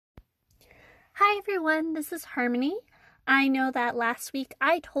Hi everyone, this is Harmony. I know that last week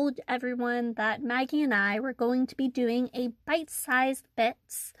I told everyone that Maggie and I were going to be doing a bite-sized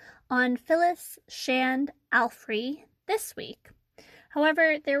bits on Phyllis, Shand, Alfrey this week.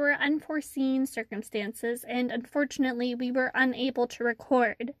 However, there were unforeseen circumstances and unfortunately we were unable to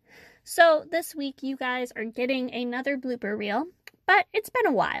record. So this week you guys are getting another blooper reel, but it's been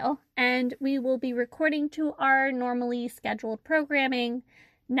a while and we will be recording to our normally scheduled programming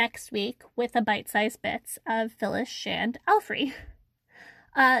next week with a bite-sized bits of Phyllis, Shand, Alfrey.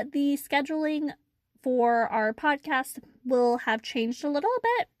 The scheduling for our podcast will have changed a little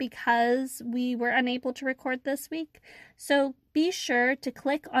bit because we were unable to record this week. So be sure to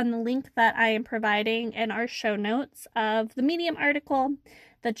click on the link that I am providing in our show notes of the Medium article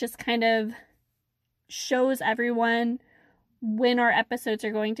that just kind of shows everyone when our episodes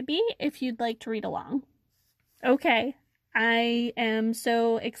are going to be if you'd like to read along. Okay. I am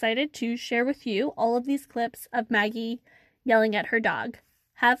so excited to share with you all of these clips of Maggie yelling at her dog.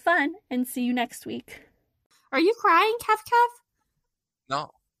 Have fun and see you next week. Are you crying, Kev?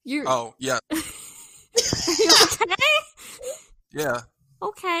 No. You're... Oh, yeah. Are you okay? Yeah.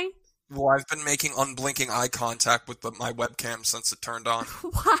 Okay. Well, I've been making unblinking eye contact with my webcam since it turned on.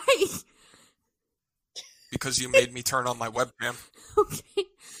 Why? Because you made me turn on my webcam. Okay.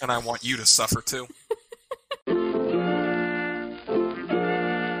 And I want you to suffer too.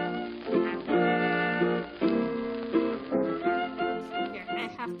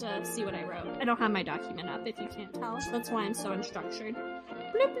 To see what I wrote. I don't have my document up if you can't tell. That's why I'm so unstructured.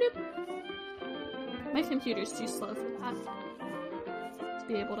 Bloop bloop. My computer's too slow for that. To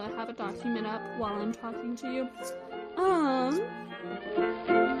be able to have a document up while I'm talking to you.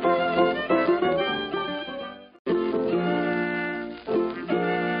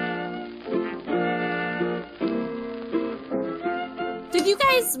 Did you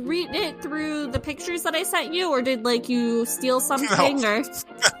guys read it through the pictures that I sent you, or did, you steal something, No. or?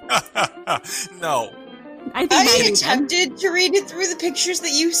 No. I attempted to read it through the pictures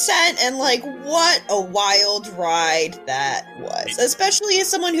that you sent, and, what a wild ride that was. Especially as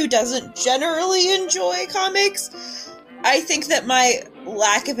someone who doesn't generally enjoy comics, I think that my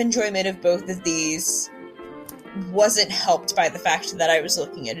lack of enjoyment of both of these wasn't helped by the fact that I was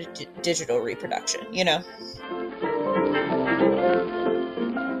looking at a digital reproduction, you know?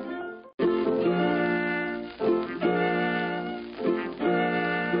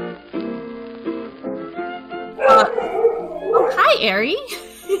 Hi, Ari.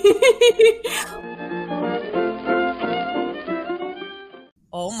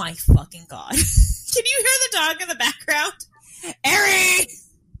 Oh my fucking god. Can you hear the dog in the background? Ari!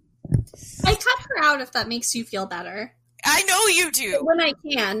 I cut her out if that makes you feel better. I know you do. When I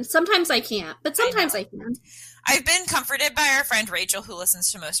can. Sometimes I can't, but sometimes I can. I've been comforted by our friend Rachel, who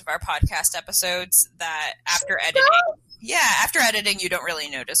listens to most of our podcast episodes, that after editing, you don't really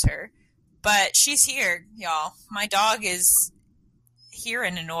notice her. But she's here, y'all. My dog is here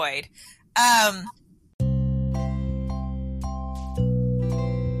and annoyed.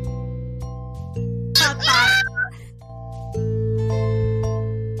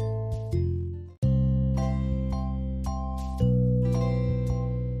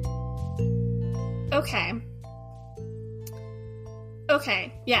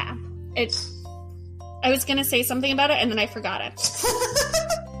 Okay, yeah. I was gonna say something about it, and then I forgot it.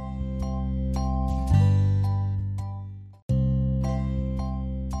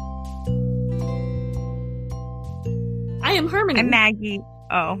 I am Harmony. I'm Maggie.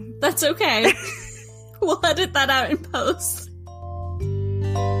 Oh. That's okay. We'll edit that out in post.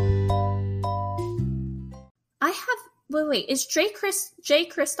 I have... Wait. Is Jay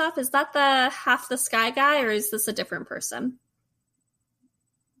Kristoff, is that the Half the Sky guy, or is this a different person?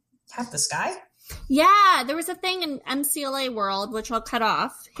 Half the Sky? Yeah, there was a thing in MCLA World, which I'll cut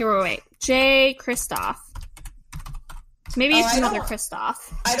off. Here, wait. Jay Kristoff. Maybe it's another Kristoff.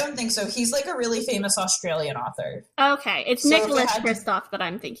 I don't think so. He's a really famous Australian author. Okay, it's Nicholas Kristoff that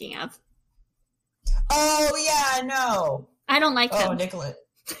I'm thinking of. Oh, yeah, no. I don't like him. Oh, Nicholas.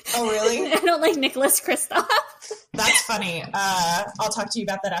 Oh, really? I don't like Nicholas Kristoff. That's funny. I'll talk to you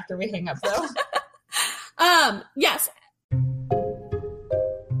about that after we hang up, though. Yes.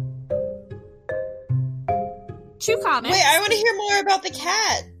 Two comics. Wait, I want to hear more about the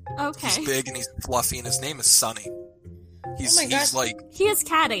cat. Okay. He's big and he's fluffy and his name is Sunny. He's He has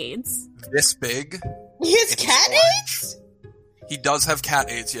cat AIDS. This big. He has cat AIDS? He does have cat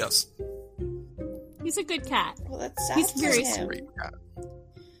AIDS, yes. He's a good cat. Well, that's sad. He's very him. Great cat.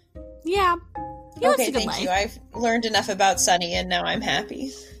 Yeah. He lives a good thank life. you. I've learned enough about Sunny and now I'm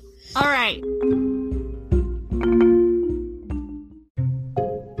happy. All right.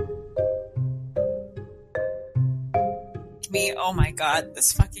 me. Oh my god,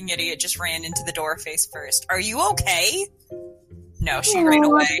 this fucking idiot just ran into the door face first. Are you okay? No, she ran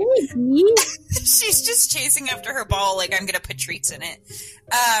away. She's just chasing after her ball like I'm gonna put treats in it.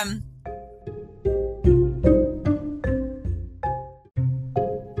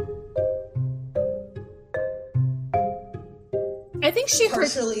 I think she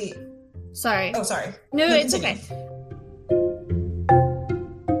partially. Sorry. Oh, sorry. No, it's okay.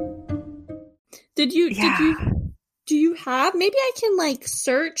 Do you have? Maybe I can like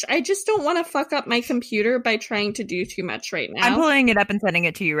search. I just don't want to fuck up my computer by trying to do too much right now. I'm pulling it up and sending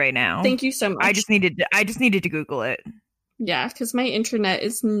it to you right now. Thank you so much. I just needed to Google it. Yeah, because my internet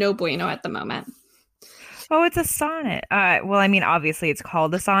is no bueno at the moment. Oh, it's a sonnet. Well, I mean, obviously it's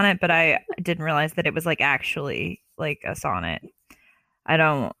called a sonnet, but I didn't realize that it was like actually like a sonnet. I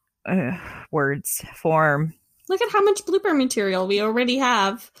don't words form. Look at how much blooper material we already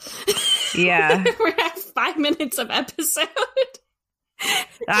have. Yeah. We have 5 minutes of episode.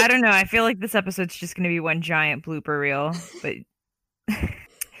 I don't know. I feel like this episode's just going to be one giant blooper reel. But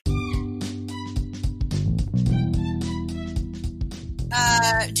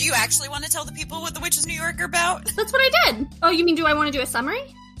do you actually want to tell the people what The Witches New York are about? That's what I did. Oh, you mean do I want to do a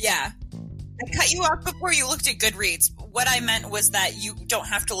summary? Yeah. I cut you off before you looked at Goodreads. What I meant was that you don't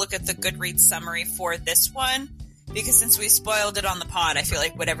have to look at the Goodreads summary for this one, because since we spoiled it on the pod, I feel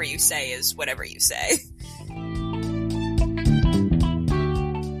like whatever you say is whatever you say.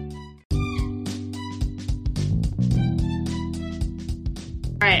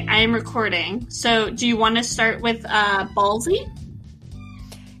 All right, I am recording. So do you want to start with Ballsy?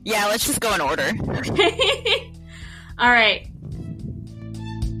 Yeah, let's just go in order. Okay. All right.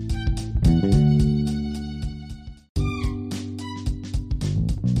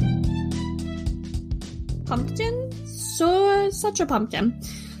 Pumpkin? Such a pumpkin.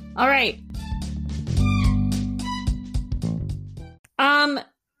 All right.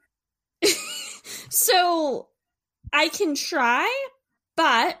 So I can try,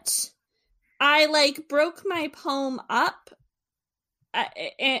 but I broke my poem up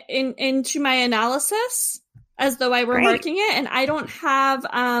into my analysis as though I were marking it, and I don't have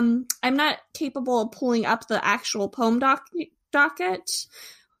I'm not capable of pulling up the actual poem docket.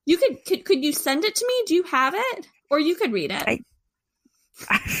 You could you send it to me? Do you have it? Or you could read it.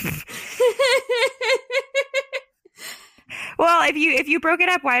 Well, if you broke it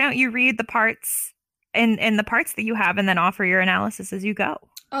up, why don't you read the parts in the parts that you have and then offer your analysis as you go?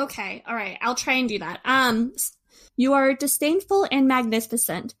 Okay, all right. I'll try and do that. You are disdainful and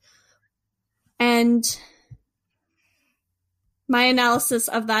magnificent. And my analysis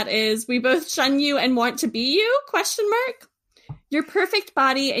of that is we both shun you and want to be you? ? Your perfect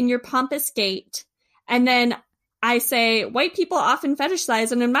body and your pompous gait. And then I say, white people often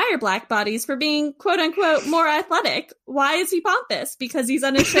fetishize and admire black bodies for being, quote unquote, more athletic. Why is he pompous? Because he's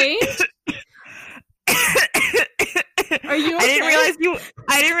unashamed? Are you okay?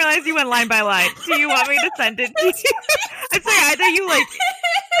 I didn't realize you went line by line. Do you want me to send it to you? I'm sorry, either you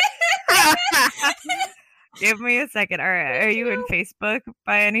Give me a second. All right. Are you in Facebook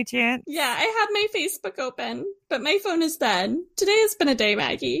by any chance? Yeah, I have my Facebook open, but my phone is dead. Today has been a day,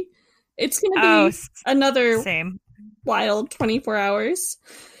 Maggie. It's going to be another wild 24 hours.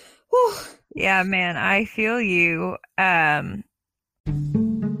 Whew. Yeah, man, I feel you.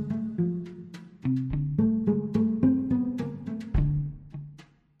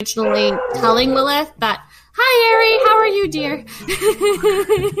 Originally telling Lilith that, hi, Aerie, how are you, dear?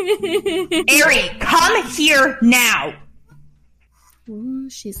 Aerie, come here now. Ooh,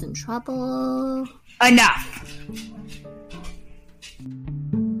 she's in trouble. Enough.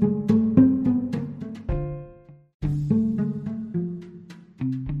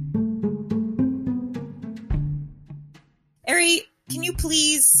 Aerie, can you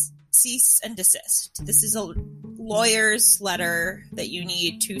please cease and desist? This is a lawyer's letter that you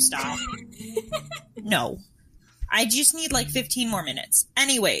need to stop. No. I just need 15 more minutes.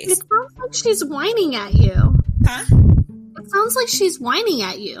 Anyways. It sounds like she's whining at you. Huh? It sounds like she's whining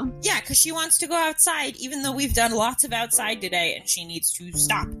at you. Yeah, because she wants to go outside, even though we've done lots of outside today, and she needs to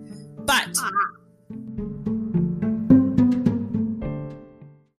stop. But...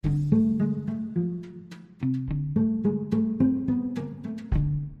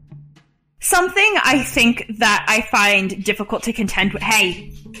 Something I think that I find difficult to contend with.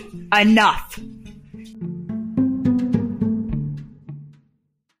 Hey, enough.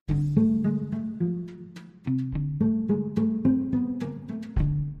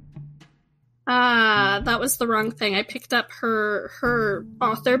 That was the wrong thing. I picked up her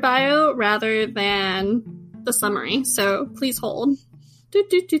author bio rather than the summary, so please hold.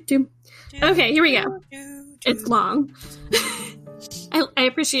 Okay, here we go. It's long. I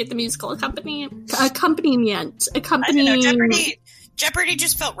appreciate the musical accompaniment. Jeopardy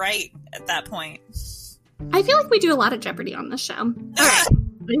just felt right at that point. I feel like we do a lot of Jeopardy on this show. All right,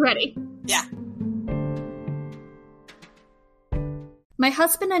 are you ready? Yeah. My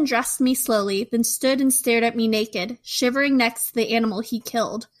husband undressed me slowly, then stood and stared at me naked, shivering next to the animal he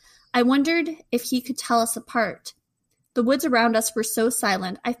killed. I wondered if he could tell us apart. The woods around us were so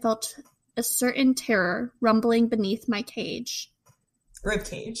silent, I felt a certain terror rumbling beneath my cage. Rib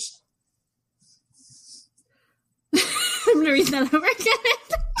cage. I'm going to read that over again.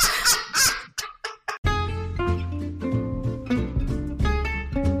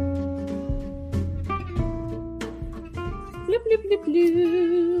 Bloop, bloop, bloop,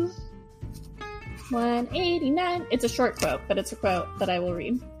 bloop. 189. It's a short quote, but it's a quote that I will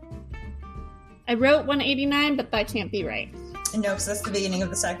read. I wrote 189, but that can't be right. No, because that's the beginning of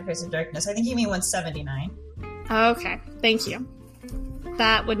the Sacrifice of Darkness. I think you mean 179. Okay, thank you.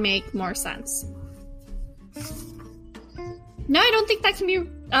 That would make more sense. No, I don't think that can be...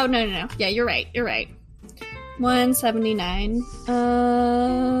 Oh, no. Yeah, you're right. 179.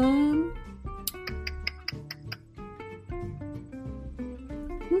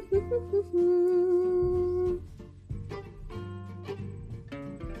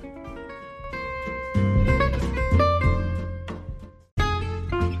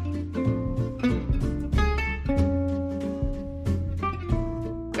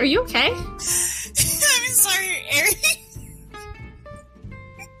 Are you okay? I'm sorry,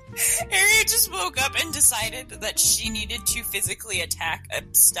 Ari just woke up and decided that she needed to physically attack a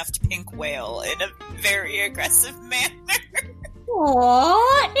stuffed pink whale in a very aggressive manner.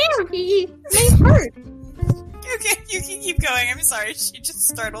 Aww, Ari! My heart! Okay, you can keep going. I'm sorry, she just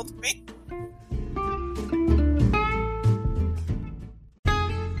startled me.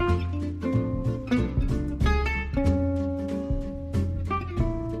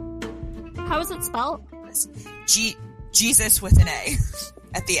 How is it spelled? Jesus with an A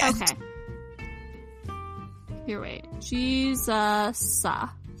at the end. Okay. Here, wait. Jesus-a.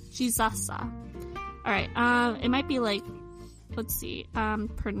 Alright, it might be like, let's see,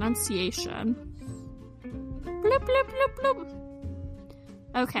 pronunciation. Bloop, bloop, bloop, bloop.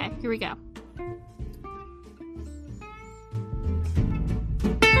 Okay, here we go.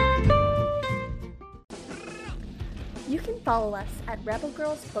 You can follow us at Rebel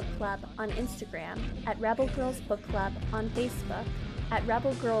Girls Book Club on Instagram, at Rebel Girls Book Club on Facebook, at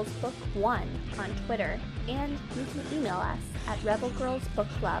Rebel Girls Book 1 on Twitter, and you can email us at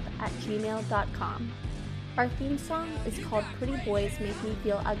rebelgirlsbookclub@gmail.com. Our theme song is called Pretty Boys Make Me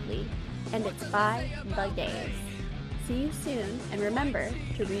Feel Ugly, and it's by The Gays. See you soon, and remember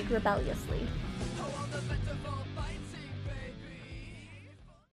to read rebelliously.